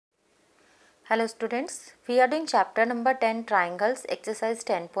Hello students, we are doing chapter number 10 triangles exercise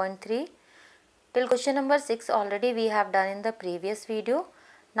 10.3 till question number 6 already we have done in the previous video.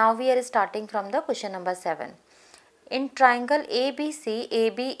 Now we are starting from the question number 7. In triangle ABC,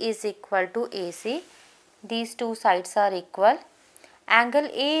 AB is equal to AC. These two sides are equal. Angle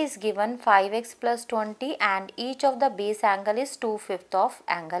A is given 5x plus 20 and each of the base angle is 2/5 of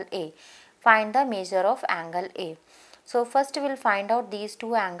angle A. Find the measure of angle A. So first we will find out these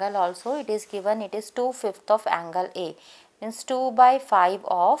two angle also. It is given it is 2/5 of angle A. Means 2 by 5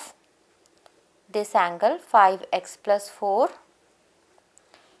 of this angle 5x plus 4.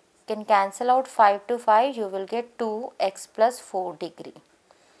 You can cancel out 5 to 5. You will get 2x plus 4 degree.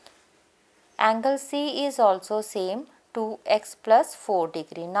 Angle C is also same 2x plus 4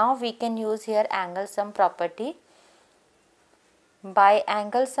 degree. Now we can use here angle sum property. By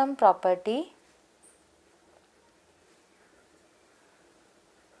angle sum property,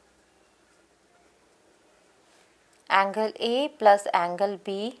 angle A plus angle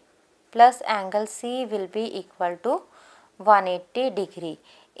B plus angle C will be equal to 180 degree.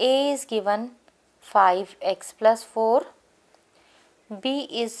 A is given 5x plus 4, B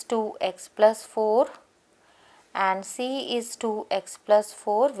is 2x plus 4 and C is 2x plus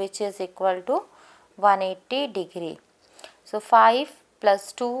 4, which is equal to 180 degree. So 5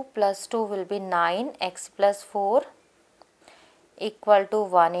 plus 2 will be 9x plus 4 equal to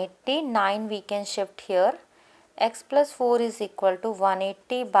 180. 9 we can shift here. X plus 4 is equal to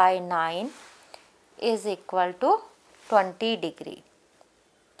 180 by 9 is equal to 20 degree.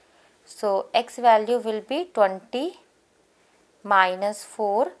 So x value will be 20 minus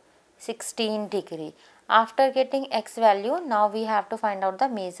 4, 16 degree. After getting x value, now we have to find out the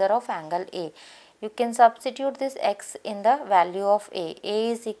measure of angle A. You can substitute this x in the value of A. A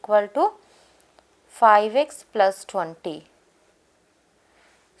is equal to 5x plus 20.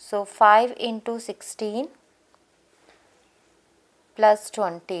 So 5 into 16 plus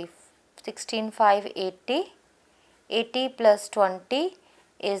 20, 16 5 80, 80 plus 20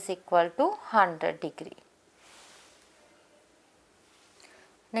 is equal to 100 degree.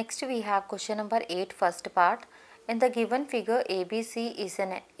 Next we have question number 8, first part. In the given figure, ABC is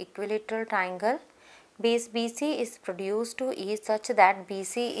an equilateral triangle. Base BC is produced to E such that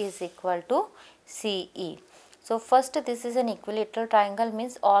BC is equal to CE. So first, this is an equilateral triangle,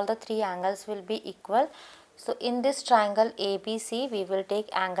 means all the three angles will be equal. So in this triangle ABC, we will take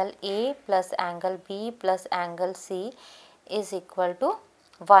angle A plus angle B plus angle C is equal to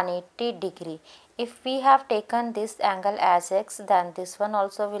 180 degree. If we have taken this angle as x, then this one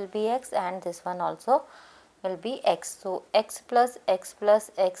also will be x and this one also will be x. So x plus x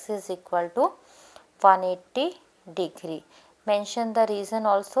plus x is equal to 180 degree. Mention the reason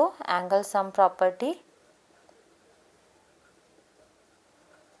also, angle sum property.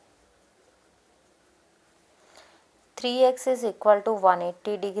 Three x is equal to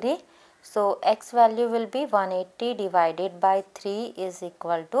 180 degree. So x value will be 180 divided by 3 is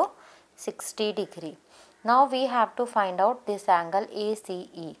equal to 60 degree. Now we have to find out this angle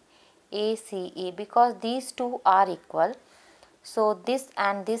ACE. ACE, because these two are equal. So this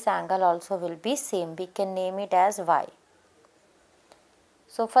and this angle also will be same. We can name it as Y.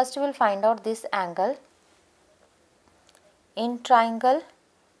 So first we will find out this angle. In triangle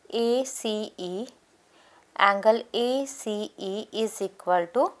ACE, angle ACE is equal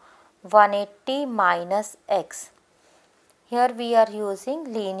to 180 minus x. Here we are using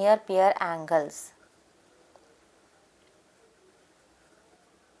linear pair angles.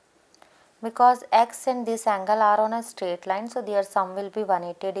 Because x and this angle are on a straight line, so their sum will be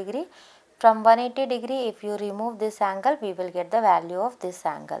 180 degree. From 180 degree, if you remove this angle, we will get the value of this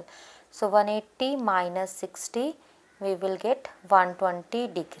angle. So 180 minus 60, we will get 120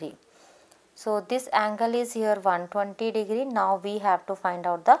 degree. So this angle is here 120 degree. Now we have to find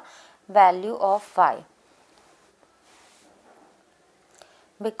out the value of y.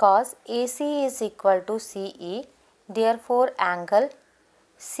 Because AC is equal to CE, therefore angle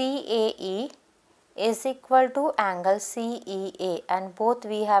CAE is equal to angle CEA, and both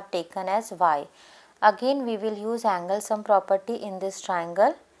we have taken as y. Again we will use angle sum property in this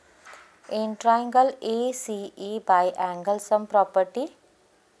triangle. In triangle ACE, by angle sum property,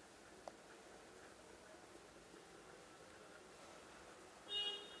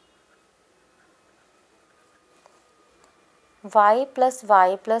 y plus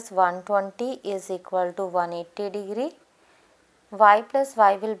 120 is equal to 180 degree. Y plus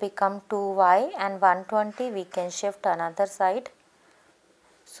y will become 2y and 120 we can shift another side.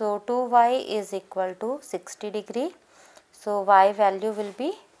 So 2y is equal to 60 degree. So y value will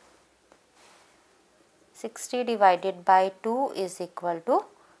be 60 divided by 2 is equal to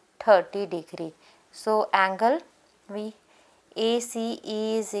 30 degree. So angle ACE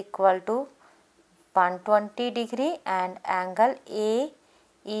is equal to 120 degree and angle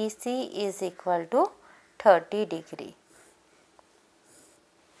AEC is equal to 30 degree.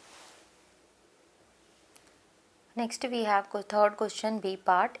 Next we have third question B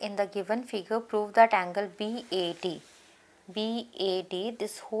part. In the given figure, prove that angle BAD,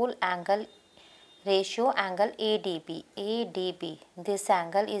 this whole angle ratio angle ADB, this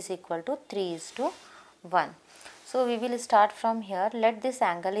angle is equal to 3:1. So we will start from here. Let this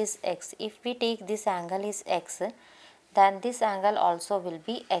angle is x. If we take this angle is x, then this angle also will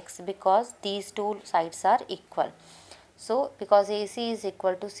be x because these two sides are equal. So because AC is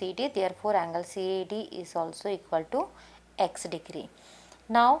equal to CD, therefore angle CAD is also equal to x degree.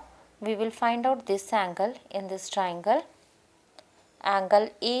 Now we will find out this angle in this triangle. Angle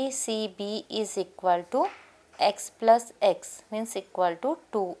ACB is equal to x plus x, means equal to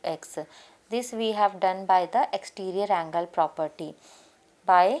 2x. This we have done by the exterior angle property.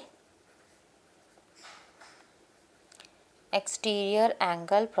 By exterior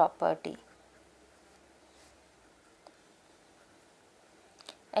angle property.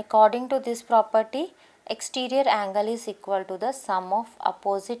 According to this property, exterior angle is equal to the sum of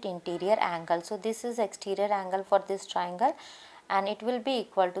opposite interior angle. So this is exterior angle for this triangle and it will be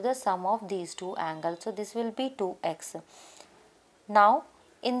equal to the sum of these two angles. So this will be 2x. Now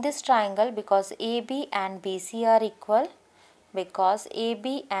in this triangle, because AB and BC are equal,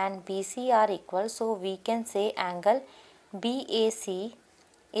 so we can say angle BAC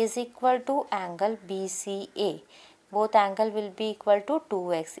is equal to angle BCA. Both angle will be equal to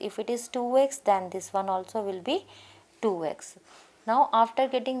 2x. If it is 2x, then this one also will be 2x. Now after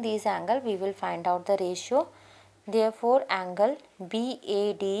getting these angle, we will find out the ratio. Therefore angle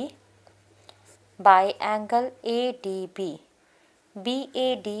BAD by angle ADB.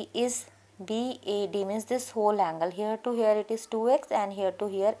 BAD means this whole angle. Here to here it is 2x and here to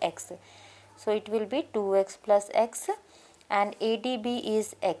here x. So it will be 2x plus x and ADB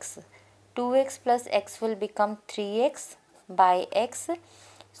is x. 2x plus x will become 3x by x.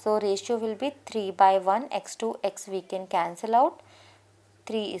 So ratio will be 3 by 1. X to x we can cancel out.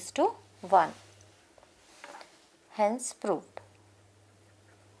 3:1. Hence proved.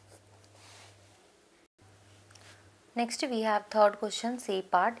 Next we have third question C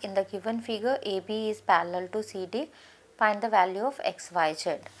part. In the given figure, AB is parallel to CD. Find the value of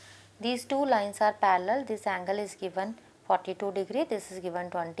XYZ. These two lines are parallel. This angle is given 42 degree. This is given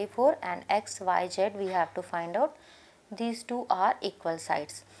 24 and XYZ we have to find out. These two are equal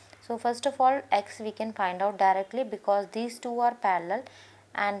sides. So first of all x we can find out directly because these two are parallel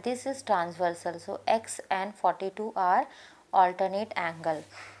and this is transversal. So x and 42 are alternate angle.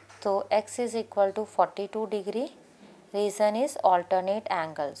 So x is equal to 42 degree. Reason is alternate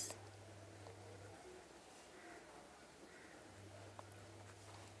angles.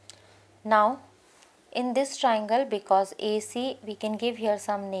 Now in this triangle, because AC we can give here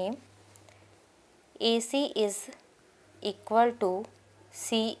some name. AC is equal to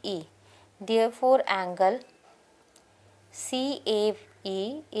CE. Therefore angle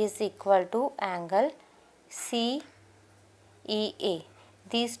CAE is equal to angle CEA.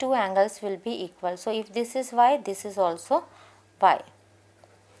 These two angles will be equal. So if this is y, this is also y.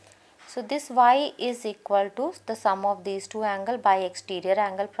 So this y is equal to the sum of these two angles by exterior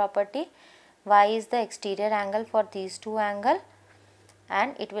angle property. Y is the exterior angle for these two angles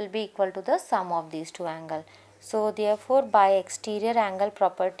and it will be equal to the sum of these two angles. So therefore by exterior angle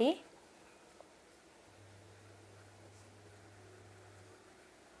property,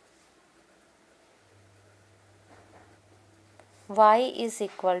 y is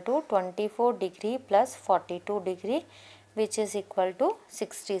equal to 24 degree plus 42 degree, which is equal to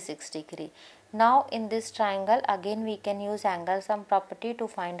 66 degree. Now in this triangle again we can use angle sum property to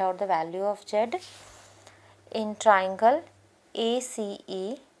find out the value of z. In triangle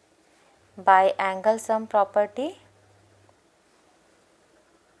ACE, by angle sum property,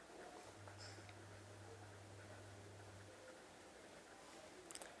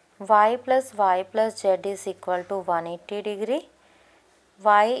 y plus z is equal to 180 degree.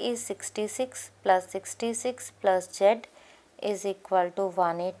 Y is 66 plus 66 plus z is equal to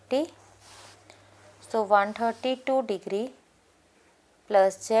 180. So 132 degree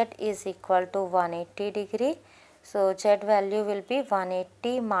plus z is equal to 180 degree. So z value will be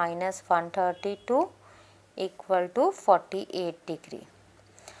 180 minus 132 equal to 48 degree.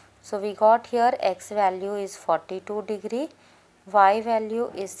 So we got here x value is 42 degree, y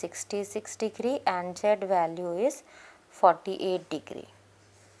value is 66 degree and z value is 48 degree.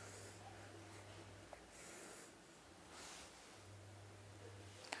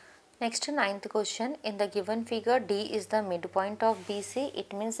 Next, ninth question. In the given figure, D is the midpoint of BC.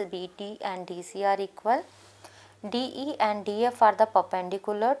 It means BT and DC are equal. DE and DF are the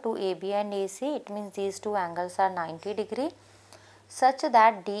perpendicular to AB and AC. It means these two angles are 90 degree, such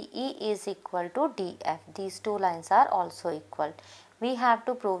that DE is equal to DF. These two lines are also equal. We have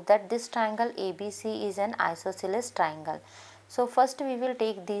to prove that this triangle ABC is an isosceles triangle. So first we will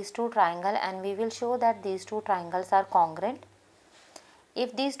take these two triangles and we will show that these two triangles are congruent.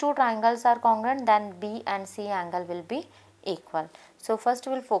 If these two triangles are congruent, then B and C angle will be equal. So first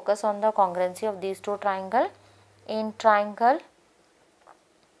we will focus on the congruency of these two triangles. In triangle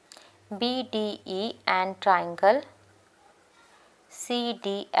BDE and triangle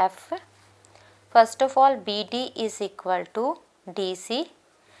CDF, first of all BD is equal to DC.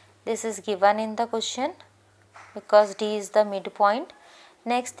 This is given in the question because D is the midpoint.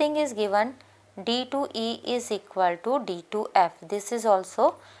 Next thing is given D to E is equal to D to F. This is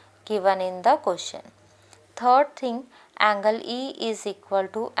also given in the question. Third thing, angle E is equal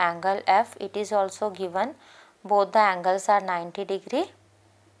to angle F. It is also given. Both the angles are 90 degree.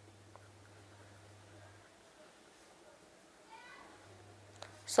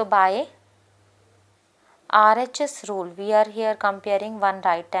 So by RHS rule, we are here comparing one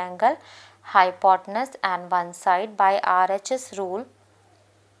right angle, hypotenuse and one side. By RHS rule,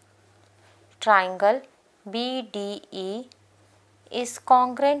 triangle BDE is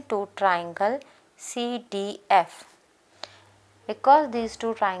congruent to triangle CDF. Because these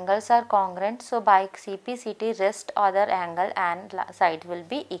two triangles are congruent, so by CPCT rest other angle and side will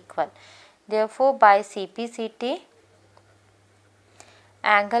be equal. Therefore, by CPCT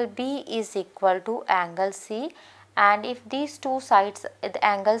angle B is equal to angle C, and if these two sides the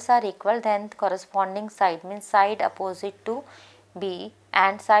angles are equal, then corresponding side means side opposite to B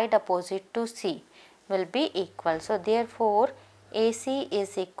and side opposite to C will be equal. So therefore AC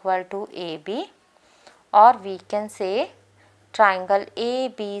is equal to AB, or we can say triangle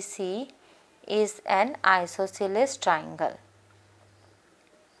ABC is an isosceles triangle.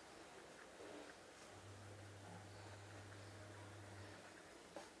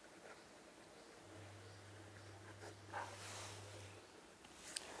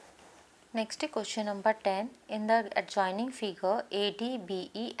 Next, question number 10. In the adjoining figure, AD,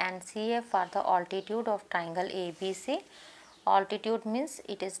 BE and CF are the altitude of triangle ABC. Altitude means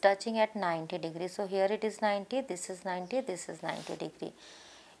it is touching at 90 degrees. So here it is 90, this is 90, this is 90 degree.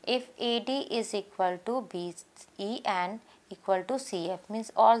 If AD is equal to BE and equal to CF,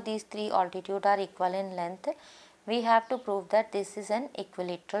 means all these three altitude are equal in length, we have to prove that this is an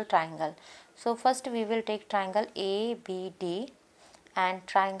equilateral triangle. So first we will take triangle ABD and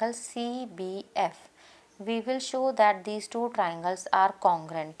triangle CBF. We will show that these two triangles are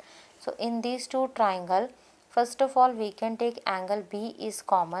congruent. So in these two triangles, first of all we can take angle B is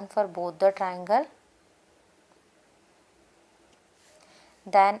common for both the triangle.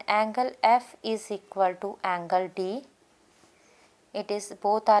 Then angle F is equal to angle D. It is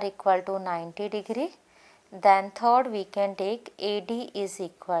both are equal to 90 degree. Then third we can take AD is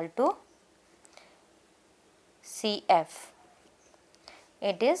equal to CF.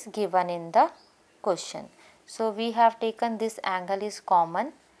 It is given in the question. So we have taken this angle is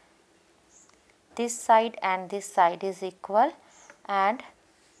common. This side and this side is equal, and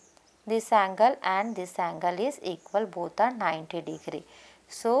this angle and this angle is equal, both are 90 degree.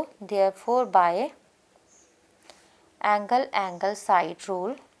 So therefore by angle side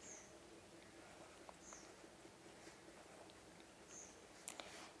rule,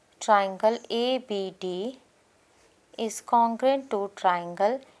 triangle ABD is congruent to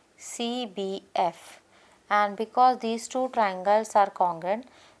triangle CBF, and because these two triangles are congruent,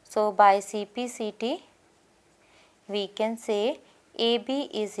 so by CPCT we can say AB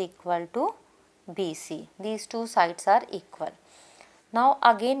is equal to BC. These two sides are equal. Now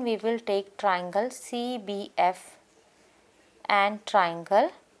again we will take triangle CBF and triangle.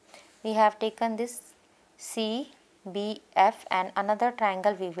 We have taken this CBF and another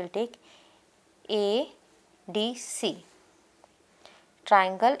triangle we will take ADC.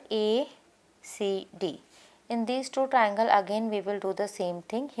 Triangle ACD. In these two triangles again we will do the same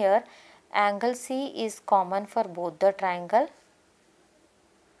thing. Here angle C is common for both the triangle.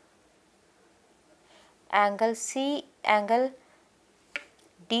 Angle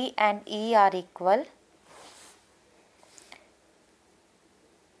D and E are equal.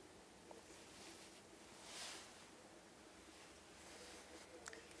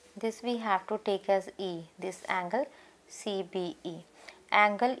 This we have to take as E, this angle CBE.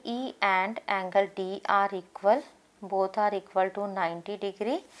 Angle E and angle D are equal, both are equal to 90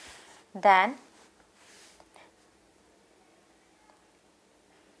 degree. Then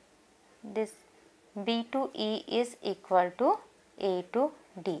this B to E is equal to A to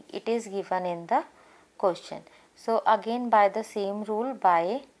D. It is given in the question. So again by the same rule,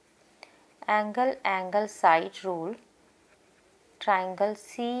 by angle side rule, triangle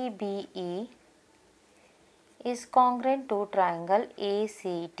CBE is congruent to triangle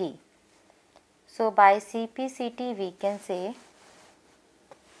ACD. So by CPCT we can say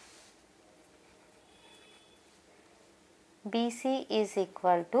BC is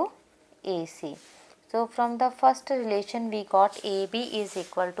equal to AC. So from the first relation we got AB is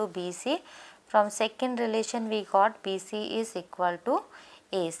equal to BC. From second relation we got BC is equal to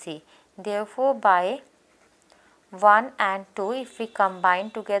AC. Therefore by 1 and 2 if we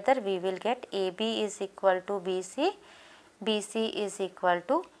combine together we will get AB is equal to BC, BC is equal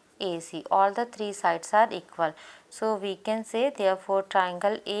to AC. All the three sides are equal. So we can say therefore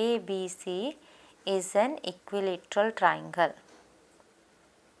triangle ABC is an equilateral triangle.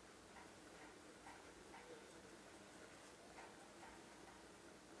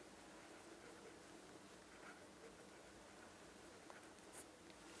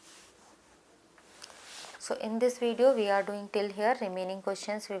 So in this video we are doing till here. Remaining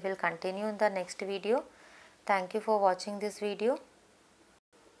questions we will continue in the next video. Thank you for watching this video.